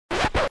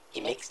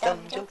makes dumb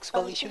jokes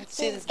while he shoots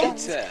his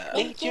guns.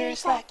 Major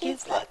Slack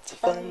is lots of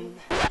fun.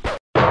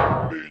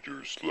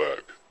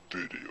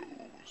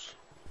 MajorSlackVideos.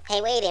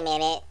 Hey, wait a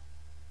minute.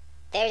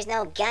 There's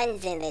no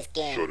guns in this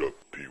game. Shut up,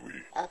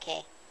 Pee-wee.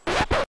 Okay.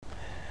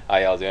 How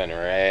y'all doing?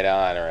 Right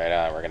on, right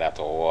on. We're gonna have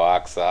to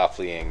walk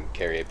softly and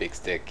carry a big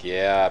stick.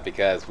 Yeah,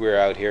 because we're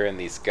out here in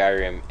the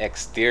Skyrim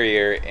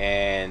exterior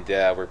and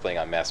we're playing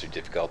on master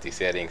difficulty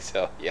settings,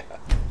 so yeah.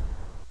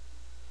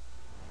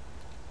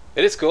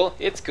 It is cool.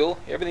 It's cool.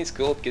 Everything's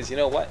cool because you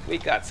know what? We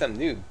got some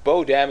new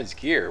bow damage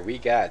gear. We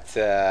got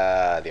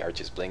the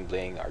Archer's Bling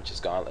Bling,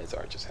 Archer's Gauntlets,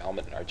 Archer's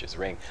Helmet, and Archer's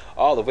Ring,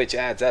 all of which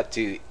adds up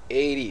to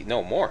 80.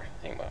 No more.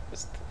 Hang on.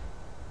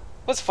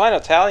 What's the final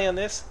tally on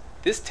this?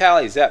 This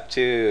tallies up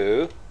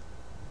to.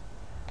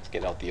 Let's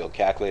get out the old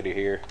calculator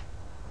here.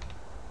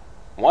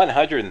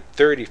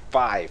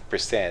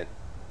 135%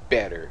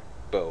 better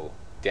bow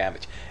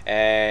damage.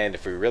 And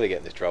if we really get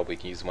into trouble, we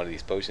can use one of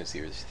these potions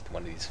here,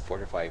 one of these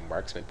fortified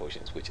marksman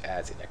potions, which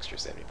adds an extra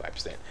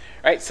 75%.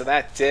 Alright, so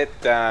that's it.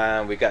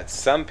 We got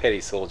some petty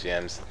soul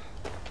gems.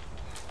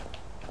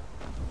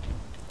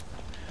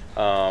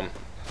 Not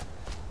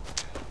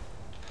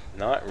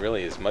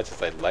really as much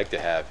as I'd like to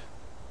have.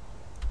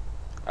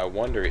 I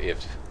wonder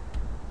if...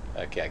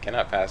 Okay, I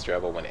cannot fast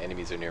travel when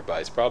enemies are nearby.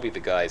 It's probably the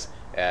guys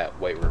at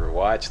White River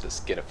Watch. Let's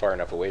get it far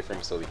enough away from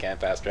them so we can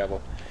fast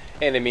travel.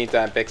 In the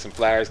meantime, pick some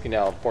flowers. You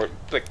know how important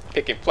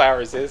picking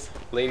flowers is.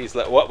 Ladies,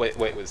 what?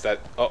 Wait, was that?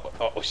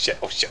 Oh shit!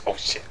 Oh shit! Oh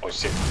shit! Oh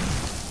shit!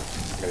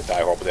 I'm gonna die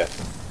a horrible death.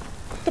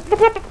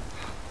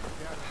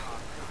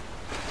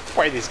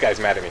 Why are these guys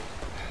mad at me?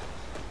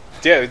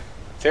 Dude,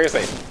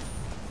 seriously.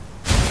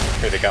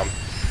 Here they come.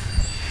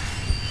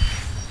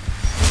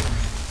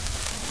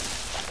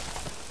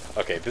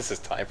 Okay, this is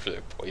time for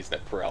the poison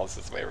and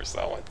paralysis if I ever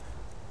saw one.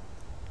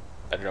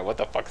 I don't know what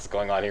the fuck is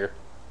going on here.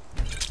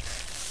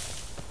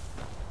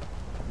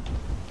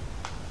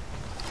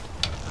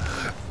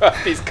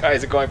 These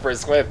guys are going for a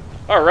swim.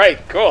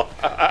 Alright, cool.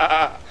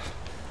 How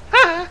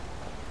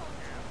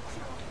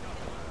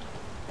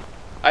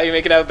are you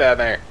making out down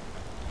there?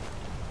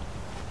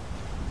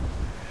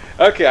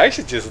 Okay, I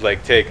should just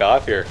like take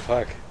off here.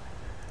 Fuck.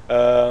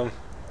 Are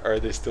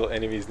there still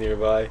enemies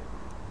nearby?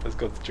 Let's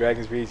go to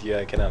Dragon's Reach. Yeah,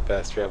 I cannot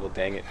fast travel.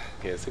 Dang it.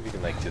 Okay, let's see if we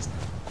can like just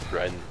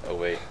run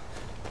away.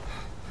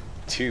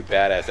 Two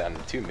badass,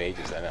 two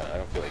mages. I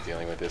don't feel like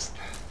dealing with this.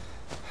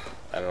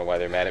 I don't know why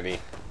they're mad at me.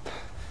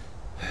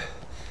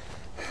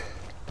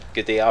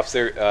 Good day,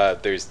 officer.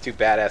 There's two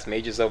badass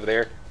mages over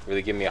there.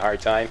 Really giving me a hard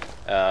time.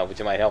 Would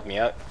you mind helping me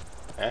out?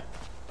 Huh?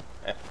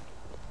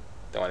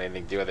 Don't want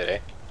anything to do with it, eh?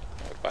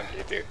 Oh, fuck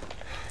you, dude.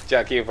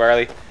 Chuck you,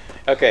 Barley.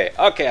 Okay,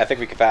 I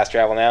think we can fast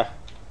travel now.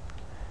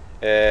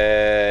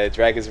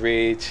 Dragon's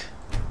Reach.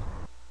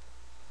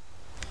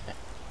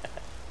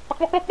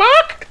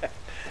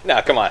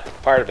 No, come on.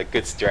 Part of a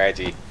good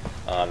strategy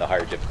on the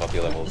higher difficulty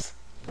levels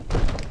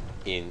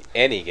in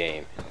any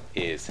game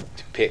is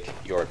to pick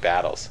your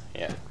battles.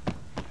 Yeah,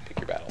 pick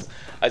your battles.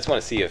 I just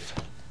want to see if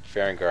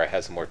Farengar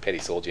has some more petty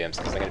soul gems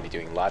because I'm going to be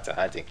doing lots of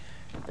hunting.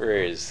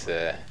 Where is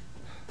the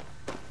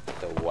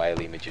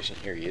wily magician?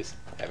 Here he is,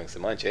 having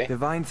some lunch, eh?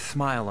 Divine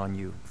smile on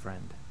you,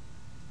 friend.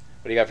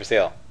 What do you got for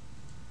sale?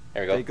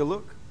 There we go. Take a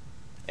look.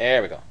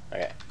 There we go.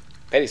 Okay.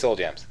 Petty soul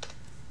gems.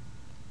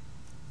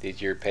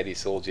 Did your petty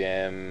soul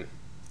gem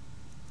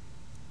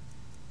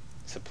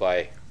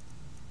supply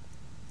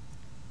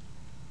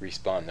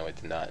respawn? No, it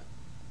did not.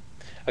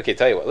 Okay,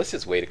 tell you what. Let's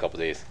just wait a couple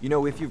days. You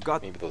know, if you've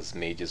got... Maybe those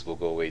mages will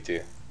go away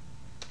too.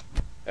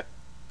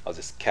 I'll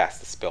just cast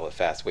the spell of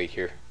fast wait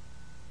here.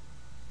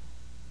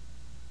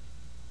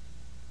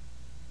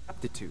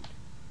 Aptitude.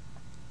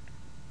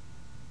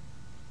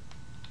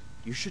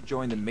 You should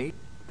join the mate.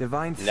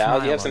 Divine now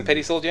smile you have some on petty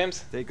you. soul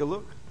gems? Take a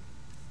look.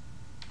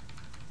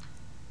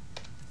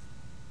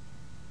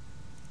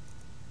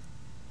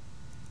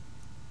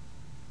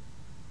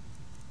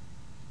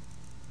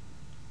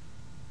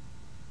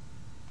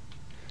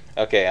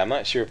 Okay, I'm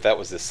not sure if that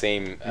was the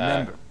same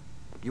Remember,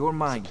 your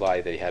mind.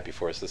 supply that he had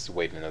before, so let's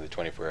wait another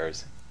 24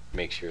 hours.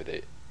 Make sure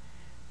that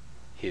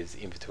his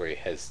inventory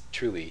has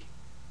truly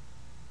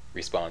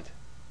respawned.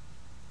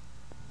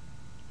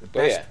 The But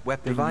best yeah.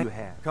 weapon you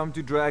have. Come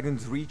to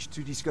Dragon's Reach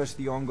to discuss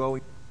the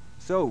ongoing.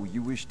 So,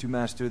 you wish to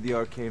master the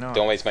arcane art?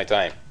 Don't waste my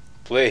time.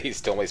 Please,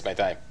 don't waste my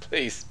time.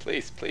 Please,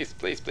 please, please,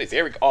 please, please.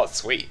 Here we go. Oh,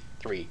 sweet.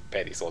 3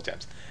 petty soul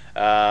gems.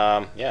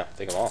 Yeah,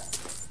 take them all.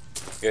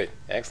 Good.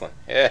 Excellent.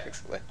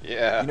 Excellent.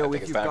 Yeah. You know, I think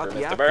if it's you've time got for the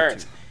Mr. aptitude,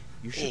 Burns.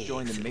 you should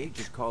join the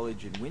Mages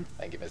College in Winter.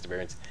 Thank you, Mr.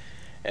 Burns.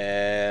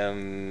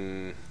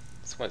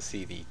 Just want to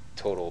see the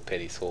total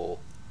petty soul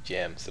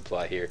gem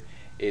supply here.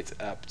 It's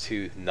up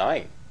to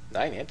 9.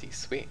 9 empties.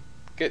 Sweet.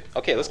 Good.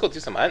 Okay, let's go do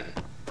some hunting.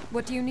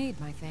 What do you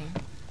need, my thing?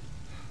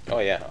 Oh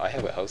yeah, I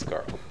have a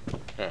Hrothgar.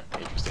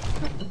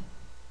 Interesting.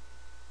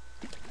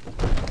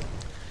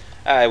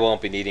 I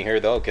won't be needing her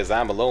though, because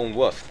I'm a lone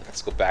wolf.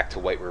 Let's go back to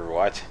White River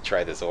Watch.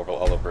 Try this over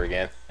all over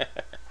again.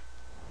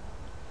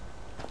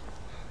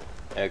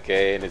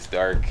 Okay, and it's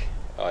dark.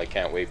 Oh, I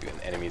can't wait when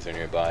enemies are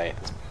nearby.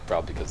 It's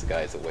probably because the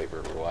guys at White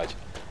River Watch.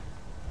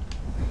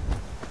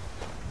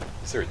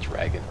 Is there a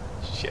dragon?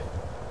 Shit.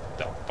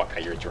 The fuck,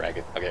 I hear a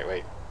dragon. Okay,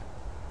 wait.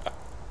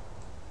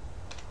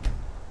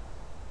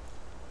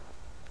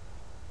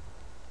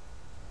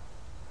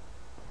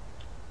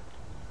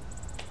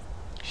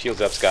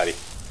 Shields up, Scotty.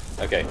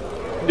 Okay.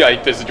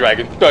 Yeah, there's a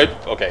dragon.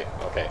 Okay,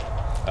 okay.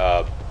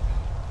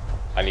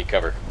 I need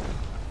cover.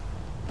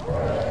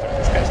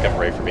 This guy's coming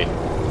right for me.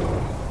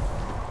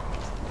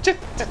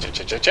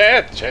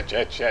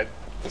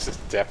 This is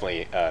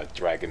definitely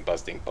dragon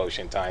busting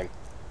potion time.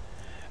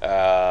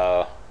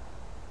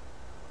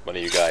 One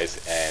of you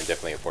guys, and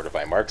definitely a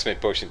fortified marksman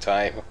potion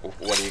time.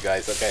 One of you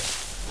guys, okay.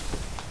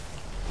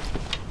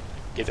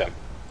 Get them.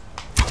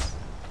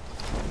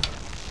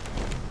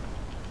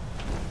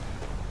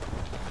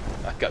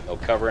 I got no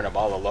cover and I'm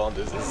all alone.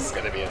 This is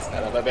gonna be a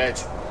son of a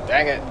bitch.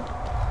 Dang it.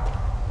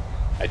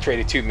 I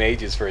traded 2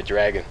 mages for a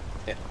dragon.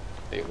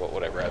 Hey, what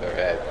would I rather have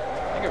had?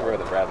 I think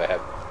I'd rather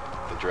have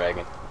the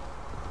dragon.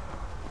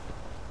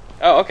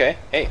 Oh, okay.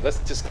 Hey, let's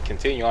just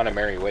continue on a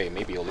merry way.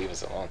 Maybe you'll leave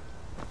us alone.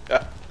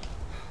 Ah.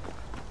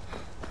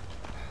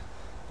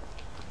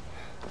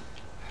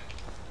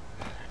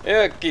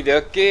 Okie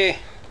dokie.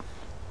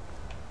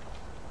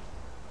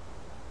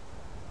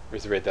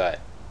 Where's the red dot?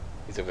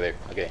 He's over there.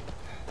 Okay.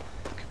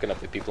 Cooking up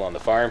the people on the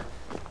farm.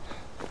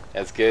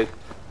 That's good.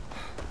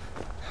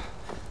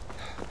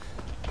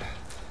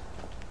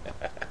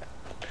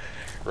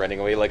 Running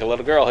away like a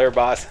little girl here,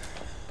 boss.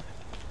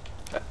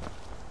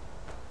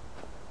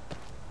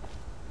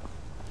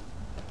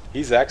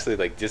 He's actually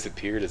like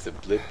disappeared as a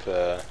blip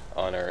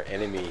on our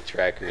enemy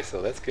tracker,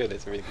 so that's good.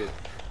 That's really good.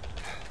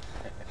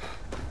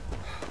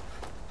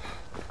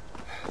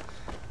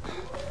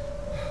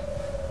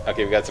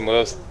 Okay, we got some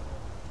moves.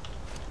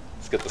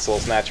 Let's get the Soul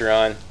Snatcher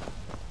on.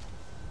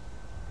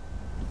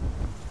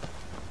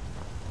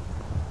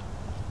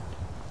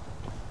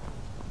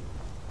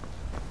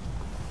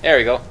 There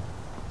we go.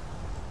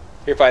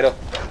 Here, Fido.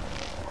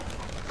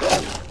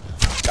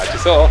 Got your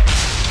soul.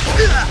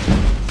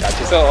 Got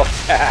your soul.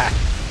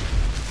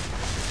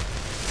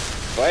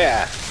 Oh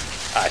yeah.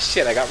 Ah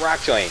shit, I got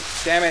rock joint.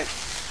 Damn it.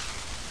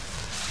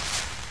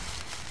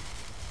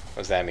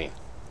 What does that mean?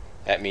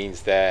 That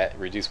means that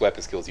reduced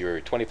weapon skills.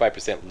 You're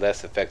 25%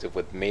 less effective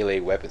with melee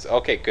weapons.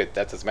 Okay, good.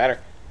 That doesn't matter.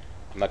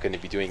 I'm not going to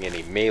be doing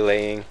any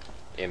meleeing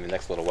in the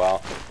next little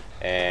while.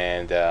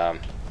 And I'll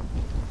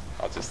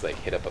just like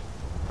hit up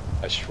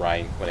a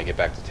shrine when I get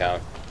back to town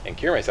and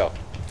cure myself.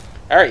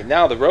 Alright,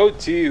 now the road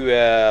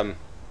to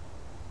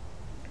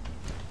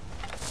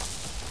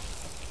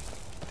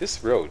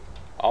this road,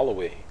 all the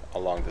way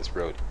along this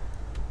road,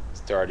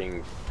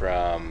 starting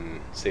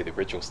from, say, the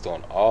Ritual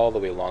Stone, all the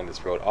way along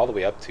this road, all the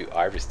way up to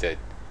Ivarstead,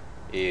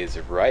 is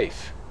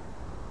rife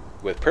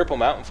with purple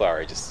mountain flower.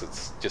 I just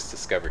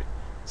discovered.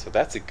 So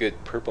that's a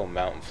good purple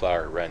mountain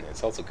flower run.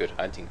 It's also a good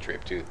hunting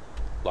trip too.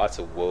 Lots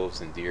of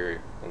wolves and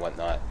deer and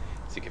whatnot.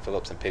 So you can fill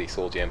up some petty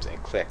soul gems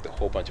and collect a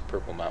whole bunch of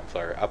purple mountain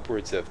flower,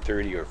 upwards of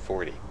 30 or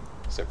 40.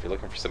 So if you're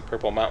looking for some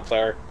purple mountain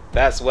flower,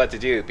 that's what to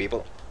do,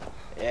 people.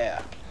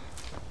 Yeah.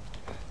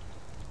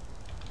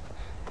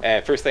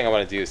 And first thing I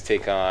want to do is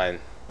take on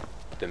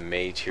the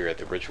mage here at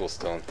the Ritual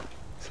Stone,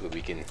 so that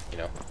we can, you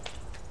know.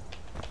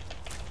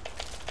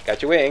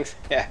 Got your wings.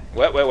 Yeah.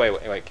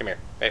 Wait, come here.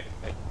 Wait.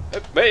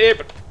 Okay.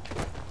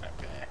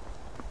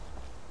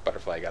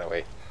 Butterfly got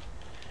away.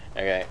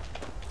 Okay.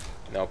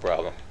 No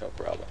problem. No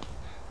problem.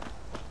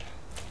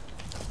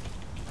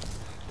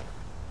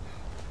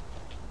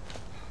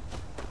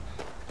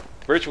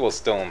 Ritual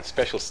Stone,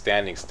 special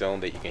standing stone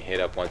that you can hit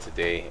up once a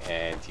day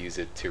and use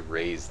it to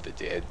raise the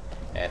dead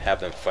and have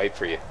them fight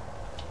for you.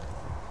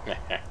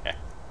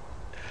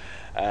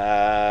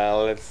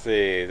 Let's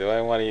see. Do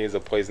I want to use a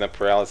poison up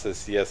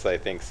paralysis? Yes, I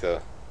think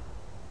so.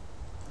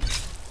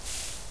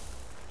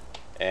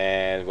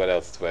 And what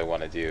else do I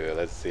want to do?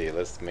 Let's see.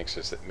 Let's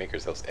make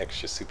ourselves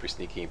extra super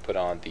sneaky and put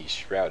on the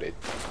shrouded.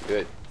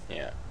 Good.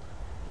 Yeah.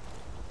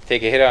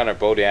 Take a hit on our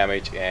bow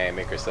damage and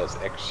make ourselves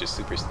extra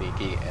super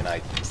sneaky.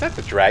 And is that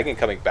the dragon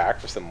coming back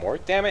for some more?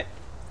 Damn it!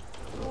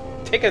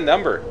 Take a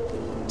number,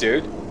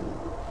 dude.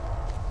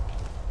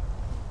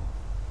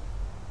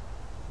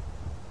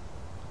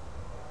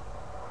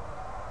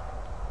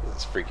 This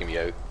is freaking me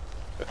out.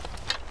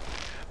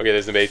 Okay,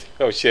 there's the base.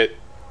 Oh shit!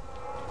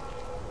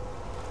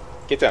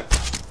 Get them.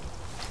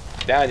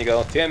 Down you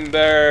go,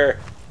 timber.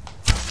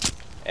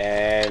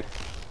 And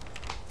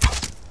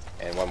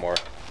one more.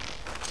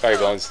 Sorry,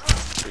 bones.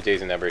 Your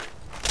days are numbered.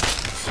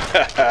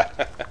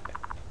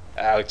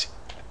 Ouch.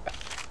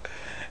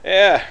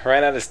 Yeah,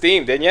 ran out of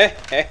steam, didn't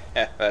you?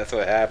 That's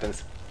what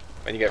happens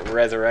when you get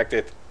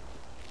resurrected.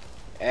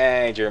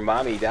 And your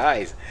mommy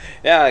dies.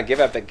 Now, give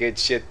up the good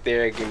shit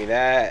there. Give me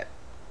that.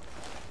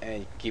 And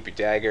you can keep your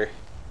dagger.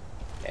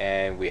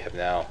 And we have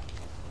now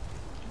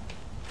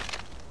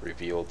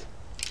revealed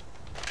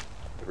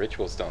the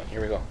Ritual Stone.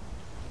 Here we go.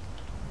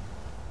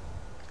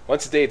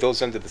 Once a day,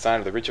 those under the sign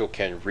of the ritual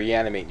can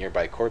reanimate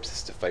nearby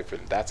corpses to fight for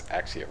them. That's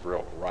actually a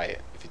real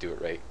riot if you do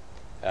it right.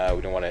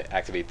 We don't want to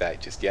activate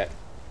that just yet,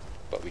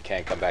 but we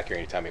can come back here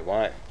anytime we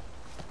want.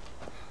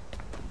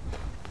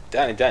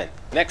 Done and done.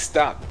 Next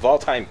stop,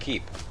 Valtheim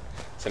Keep.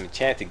 some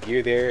enchanted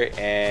gear there,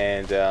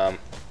 and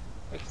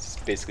let's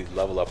basically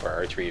level up our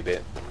archery a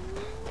bit.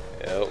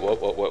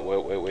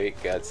 Oh,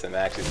 wait, got some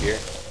axes here.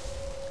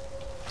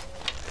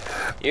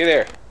 You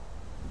there?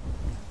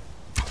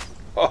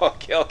 Oh,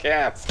 kill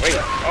cams. Wait.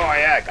 Oh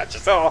yeah, got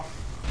your soul.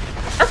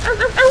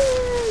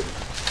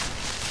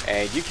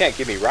 And you can't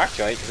give me rock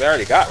joint because I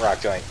already got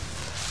rock joint.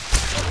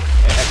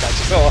 And I got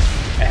your soul.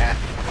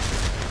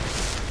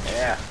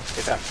 Yeah,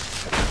 get some.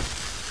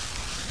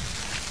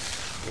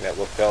 Look at that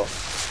wolf pelt.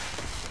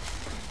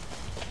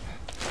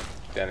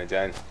 Done and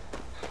done.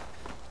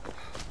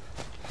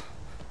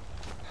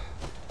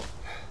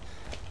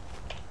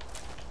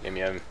 Yum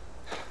yum.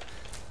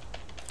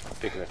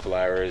 Picking the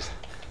flowers.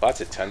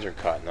 Lots of tundra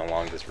cotton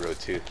along this road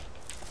too.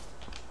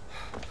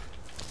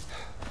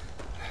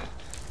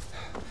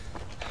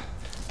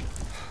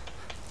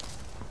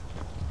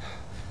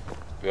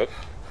 Whoop.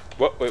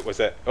 What? Wait, what's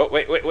that? Oh,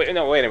 wait,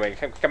 no, wait a minute.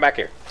 Come back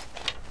here.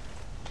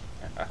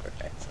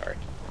 Okay, sorry.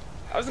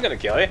 I wasn't gonna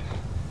kill you.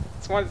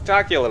 Just wanted to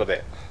talk to you a little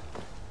bit.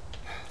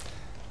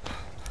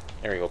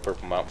 There we go,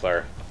 purple mount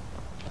flower.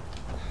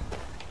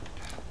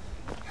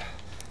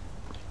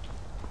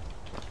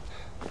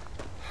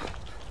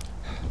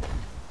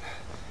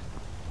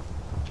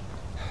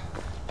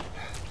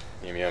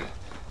 Yum yum.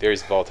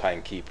 There's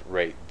Valtheim Keep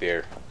right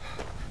there.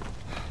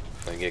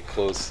 When you get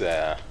close,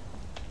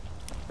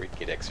 we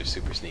get extra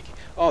super sneaky.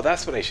 Oh,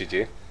 that's what I should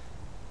do.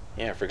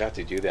 Yeah, I forgot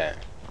to do that.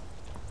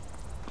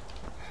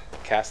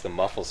 Cast the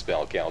muffle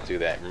spell. Okay, I'll do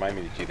that. Remind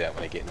me to do that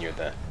when I get near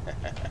the... Yeah.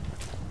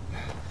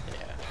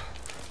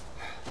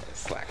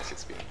 Slack's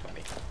just being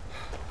funny.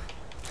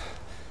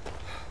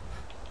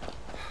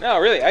 No,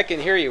 really, I can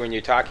hear you when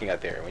you're talking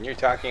out there. When you're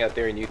talking out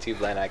there in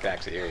YouTube land, I can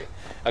actually hear you.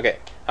 Okay,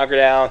 hunker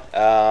down.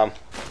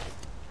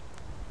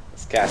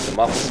 Let's cast the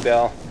muffle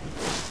spell.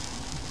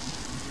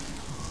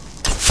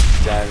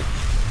 Done.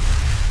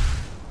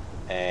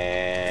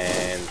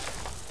 And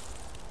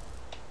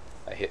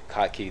I hit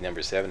hotkey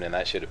number 7, and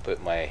that should have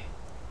put my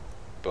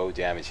bow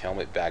damage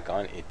helmet back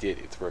on. It did.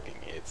 It's working.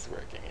 It's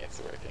working. It's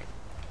working.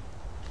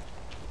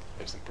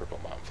 There's some purple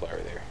mountain flower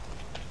there.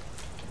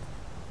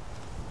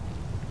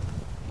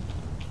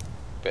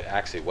 But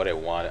actually, what I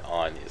want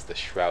on is the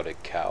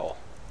shrouded cowl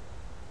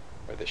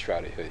or the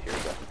shrouded hood. Here we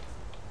go.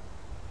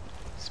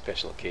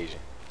 Special occasion.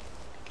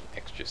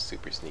 Extra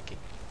super sneaky.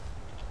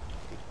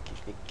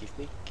 Sneaky, sneaky,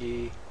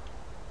 sneaky.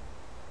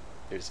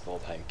 There's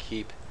Valtheim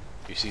Keep.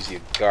 There's usually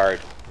a guard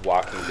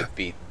walking the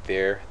beat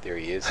there. There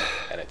he is.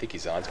 And I think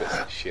he's on to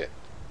us. Shit.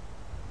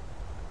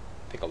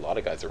 I think a lot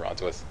of guys are on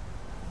to us.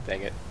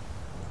 Dang it.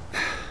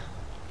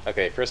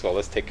 Okay, first of all,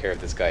 let's take care of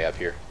this guy up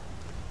here.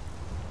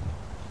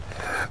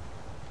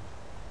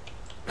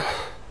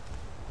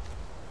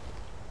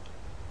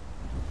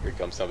 Here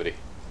comes somebody.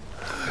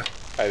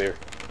 Hi there.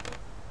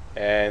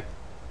 And...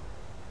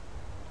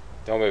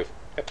 don't move.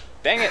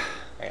 Dang it!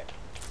 Okay.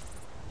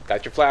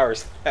 Got your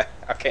flowers.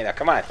 Okay, now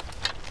come on.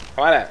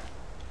 Come on out.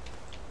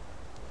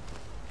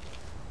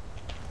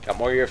 Got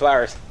more of your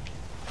flowers.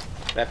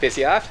 Does that piss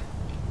you off?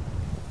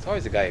 There's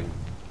always a guy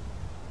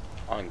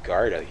on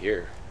guard out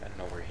here. I don't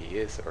know where he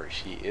is or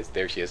she is.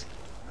 There she is.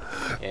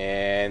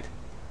 And...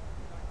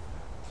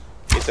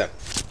 get some.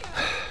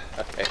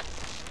 Okay.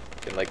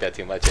 Didn't like that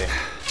too much, eh?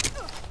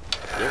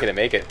 You're gonna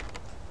make it.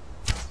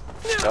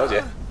 Told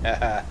you.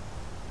 At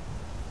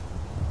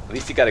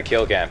least you got a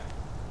kill cam.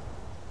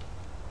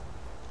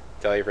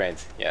 Tell your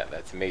friends. Yeah,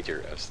 that's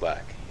Major of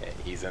Slack. Yeah,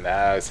 he's in the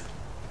house.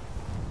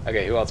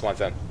 Okay, who else wants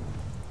some?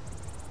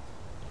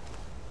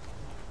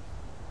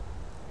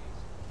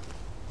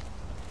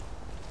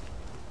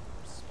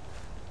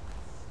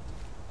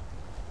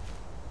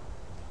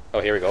 Oh,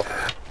 here we go.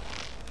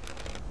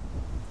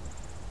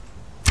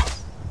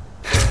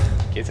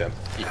 Get some.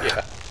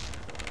 Yeah.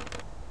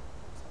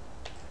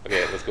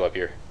 Okay, let's go up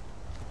here.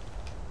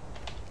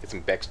 Get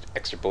some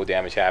extra bow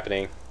damage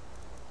happening.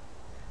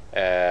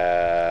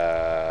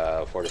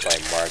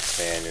 Fortifying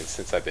marksman, and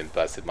since I've been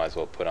busted, might as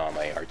well put on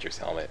my archer's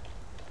helmet.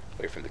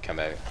 Wait for him to come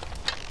out.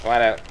 Come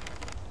on out.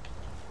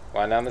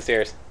 Come on down the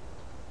stairs.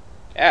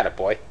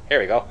 Attaboy.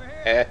 Here we go.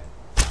 Get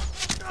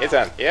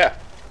some. Yeah.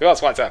 Who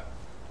else wants some?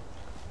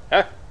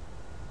 Huh?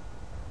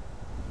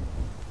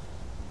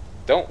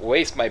 Don't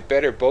waste my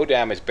better bow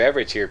damage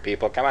beverage here,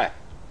 people. Come on.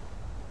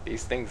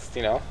 These things,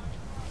 you know,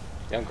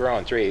 don't grow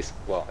on trees.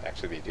 Well,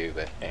 actually they do,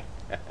 but hey.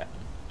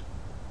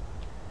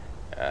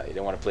 You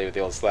don't want to play with the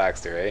old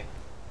Slackster, eh?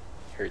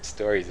 Heard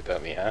stories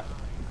about me, huh?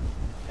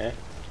 Eh?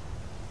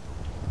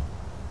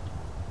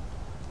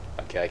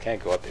 Okay, I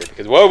can't go up there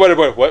because... whoa,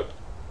 what?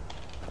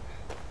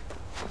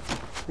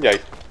 Yeah,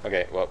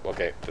 okay, well,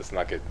 okay, that's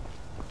not good.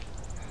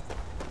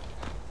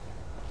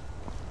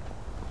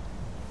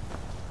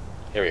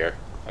 Here we are,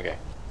 okay.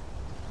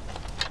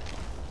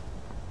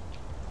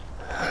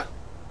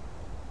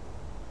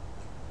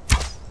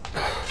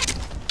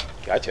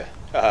 Gotcha.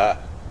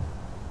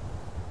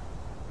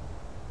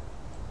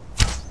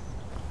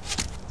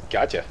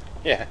 Gotcha.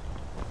 Yeah.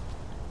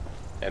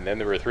 And then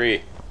there were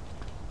 3.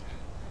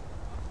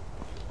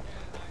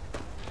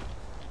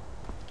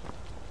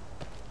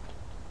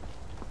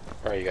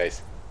 Where are you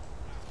guys?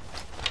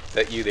 Is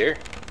that you there?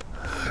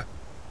 I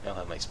don't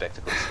have my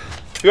spectacles.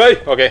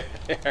 Right? Okay.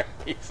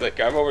 He's like,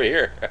 I'm over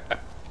here.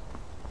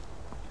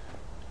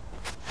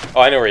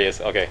 Oh, I know where he is.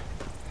 Okay.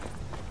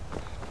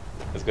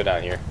 Let's go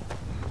down here.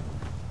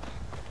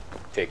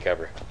 Take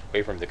cover.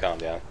 Wait for him to calm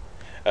down.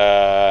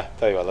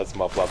 Tell you what, let's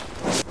muffle up.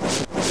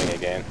 Thing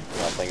again.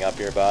 Muffling up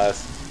here,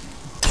 boss.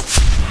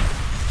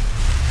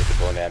 Get the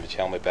bone damage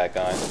helmet back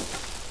on.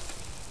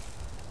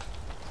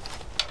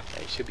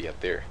 He should be up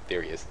there.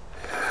 There he is.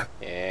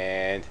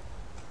 And...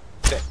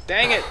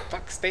 Dang it!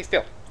 Fuck, stay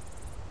still.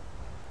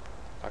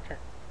 Fucker.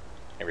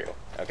 Here we go.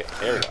 Okay,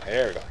 there we go.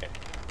 There we go. Okay.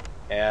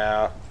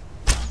 Now...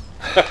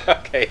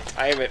 okay,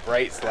 time it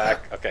right,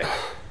 Slack. Okay.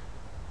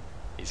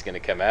 He's gonna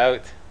come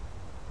out.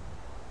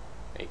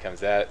 He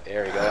comes out.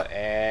 There we go.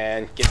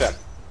 And get them.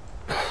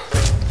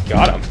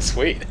 Got him.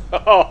 Sweet.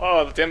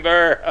 Oh, the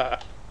timber.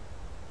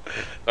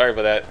 Sorry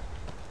for that.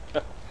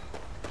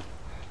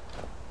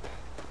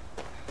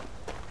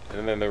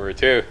 And then there were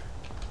two.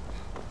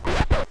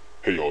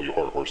 Hey all you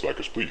hardcore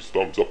slackers, please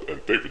thumbs up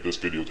and favorite this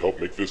video to help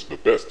make this the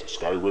best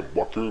Skyrim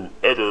walkthrough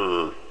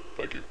ever.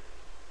 Thank you.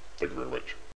 Thank you very much.